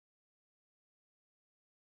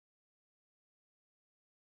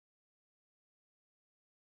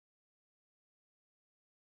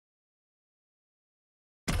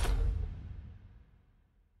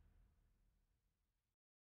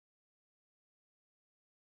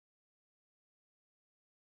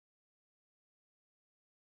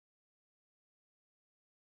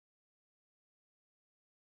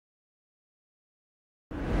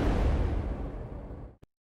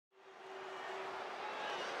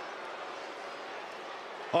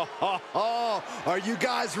Are you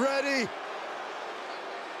guys ready?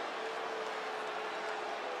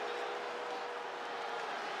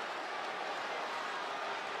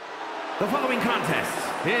 The following contest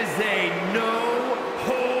is a no-holds-barred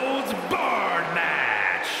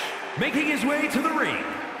match. Making his way to the ring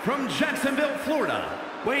from Jacksonville, Florida,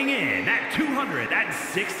 weighing in at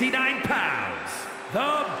 269 pounds,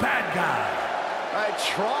 the bad guy. I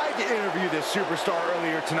tried to interview this superstar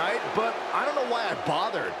earlier tonight, but I don't know why I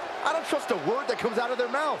bothered. I don't trust a word that comes out of their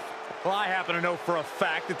mouth. Well, I happen to know for a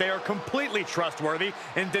fact that they are completely trustworthy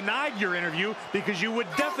and denied your interview because you would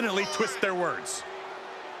definitely twist their words.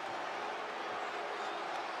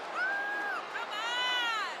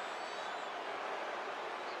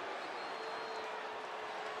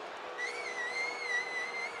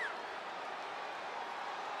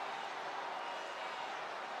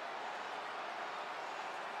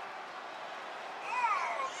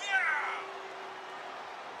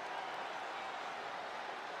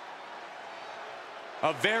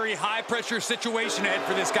 A very high-pressure situation ahead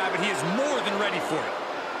for this guy, but he is more than ready for it.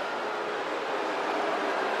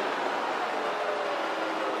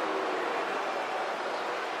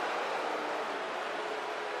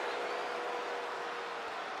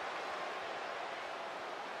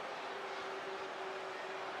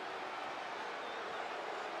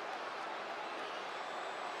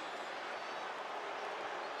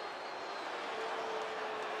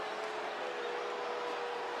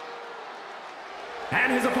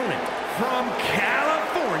 And his opponent from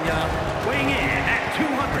California, weighing in at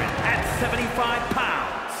 275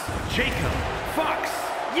 pounds, Jacob Fox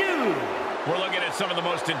you. We're looking at some of the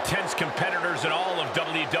most intense competitors in all of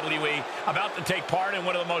WWE about to take part in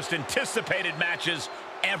one of the most anticipated matches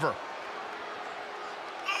ever.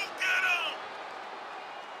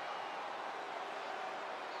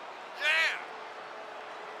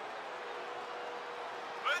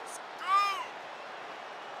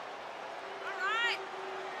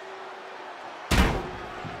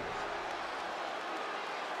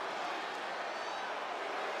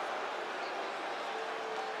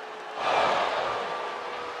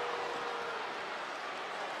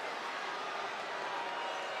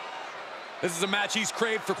 This is a match he's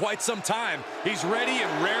craved for quite some time. He's ready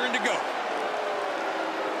and raring to go.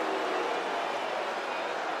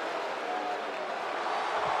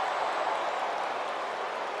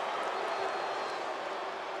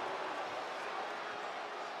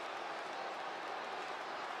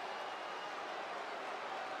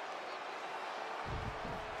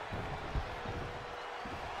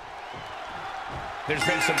 There's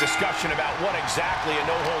been some discussion about what exactly a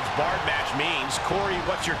no-holds-barred match means. Corey,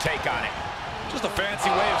 what's your take on it? Just a fancy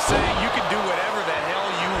way of saying you can do whatever the hell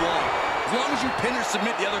you want. As long as you pin or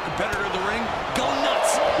submit the other competitor in the ring, go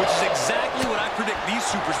nuts, which is exactly what I predict these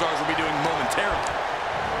superstars will be doing momentarily.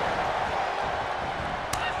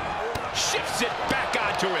 Shifts it back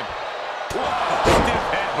onto him. Whoa, stiff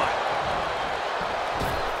headbutt.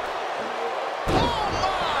 Oh,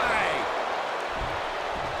 my!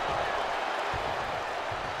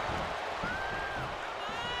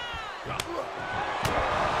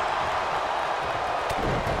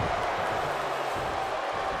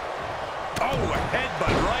 Oh, a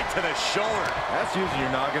headbutt right to the shoulder. That's using your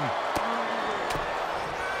noggin.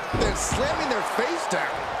 They're slamming their face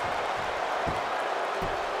down.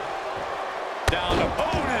 Down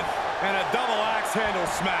opponent and a double axe handle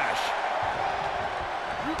smash.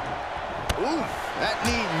 Oof, that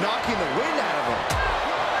knee knocking the wind out of him.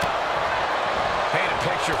 Paint a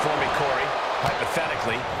picture for me, Corey.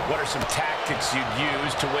 Hypothetically, what are some tactics you'd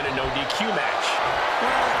use to win a no-DQ match?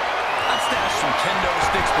 Well, I'd stash some kendo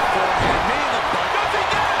sticks beforehand. Maybe the butt. Nothing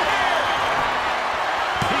down here!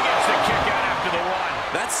 He gets the kick out after the one.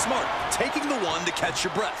 That's smart. Taking the one to catch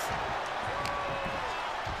your breath.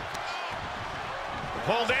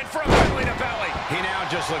 Pulled in from belly to belly. He now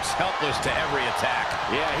just looks helpless to every attack.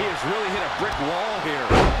 Yeah, he has really hit a brick wall here.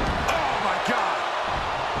 Oh, my God.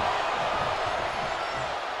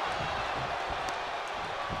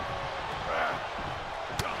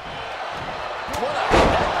 What a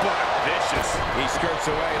headbutt. Vicious. He skirts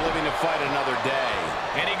away, living to fight another day.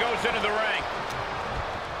 And he goes into the ring.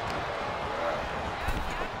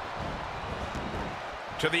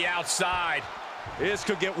 To the outside. This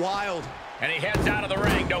could get wild. And he heads out of the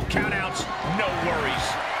ring. No countouts, no worries.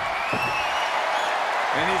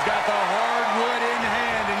 And he's got the hardwood in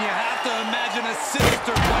hand, and you have to imagine a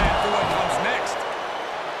sinister plan for what comes next.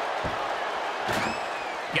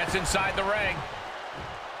 Gets inside the ring.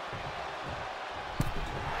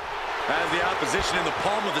 Has the opposition in the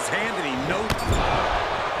palm of his hand, and he knows.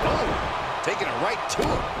 Oh, taking it right to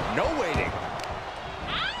him. No waiting.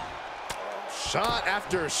 Shot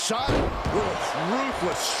after shot.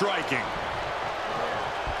 Ruthless striking.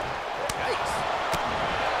 Yikes.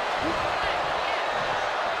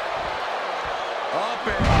 Up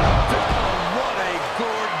and down. What a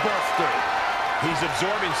gourd buster. He's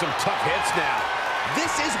absorbing some tough hits now.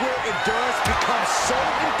 This is where endurance becomes so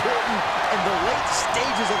important in the late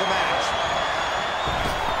stages of the match.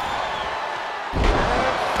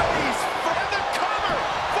 And the cover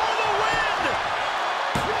for the win!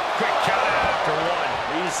 Quick count out after one.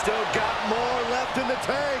 He's still got more left in the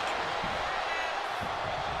tank.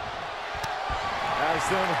 Has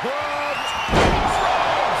them hooked.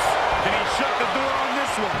 Can he shut the door on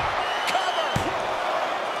this one? Cover!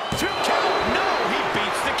 2 count. No, he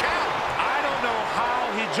beats the count. I don't know how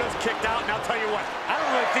he just kicked out, and I'll tell you what, I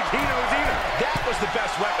don't really think he knows either. That was the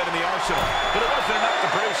best weapon in the arsenal, but it wasn't enough to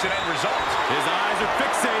produce an end result. His eyes are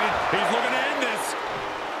fixated. He's looking to end this.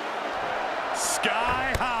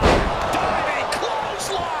 Sky high. Diving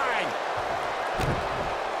clothesline.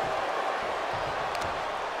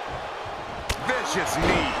 Vicious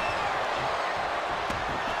knee.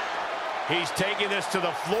 He's taking this to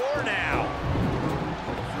the floor now.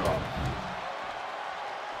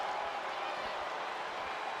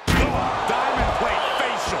 Diamond plate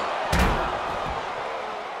facial.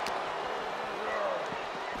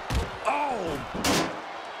 Oh.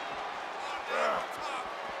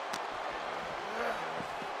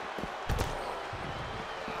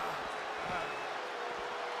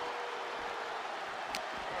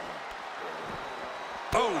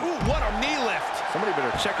 Oh, what a knee lift. Somebody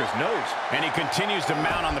better check his nose. And he continues to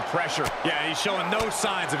mount on the pressure. Yeah, he's showing no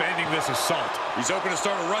signs of ending this assault. He's hoping to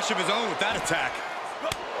start a rush of his own with that attack.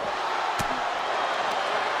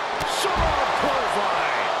 Strong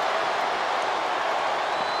clothesline.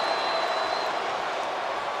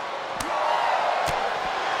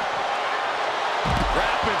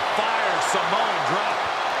 Rapid fire Samoan drop.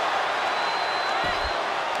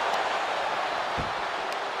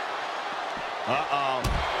 Uh-oh.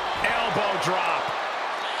 Elbow drop.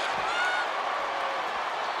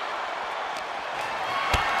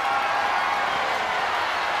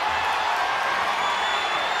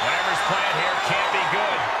 Whatever's playing here can't be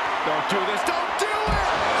good. Don't do this. Don't do it!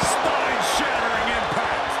 Spine-shattering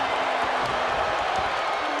impact.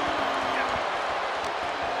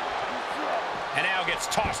 And now gets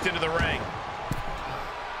tossed into the ring.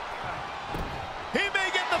 He may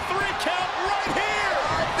get the 3 count right here.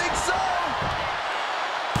 I think so.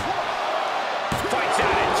 Fights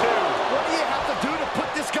out in 2. What do you have to do to put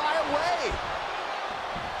this guy away?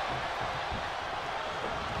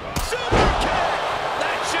 Super kick.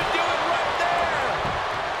 That should do it right there.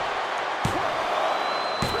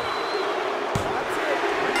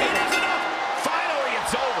 It is enough. Finally,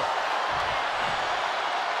 it's over.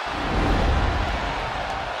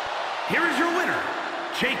 Here is your winner,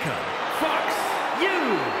 Jacob Fox.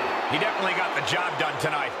 He definitely got the job done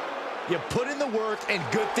tonight. You put in the work and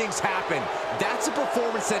good things happen. That's a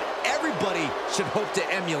performance that everybody should hope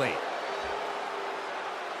to emulate.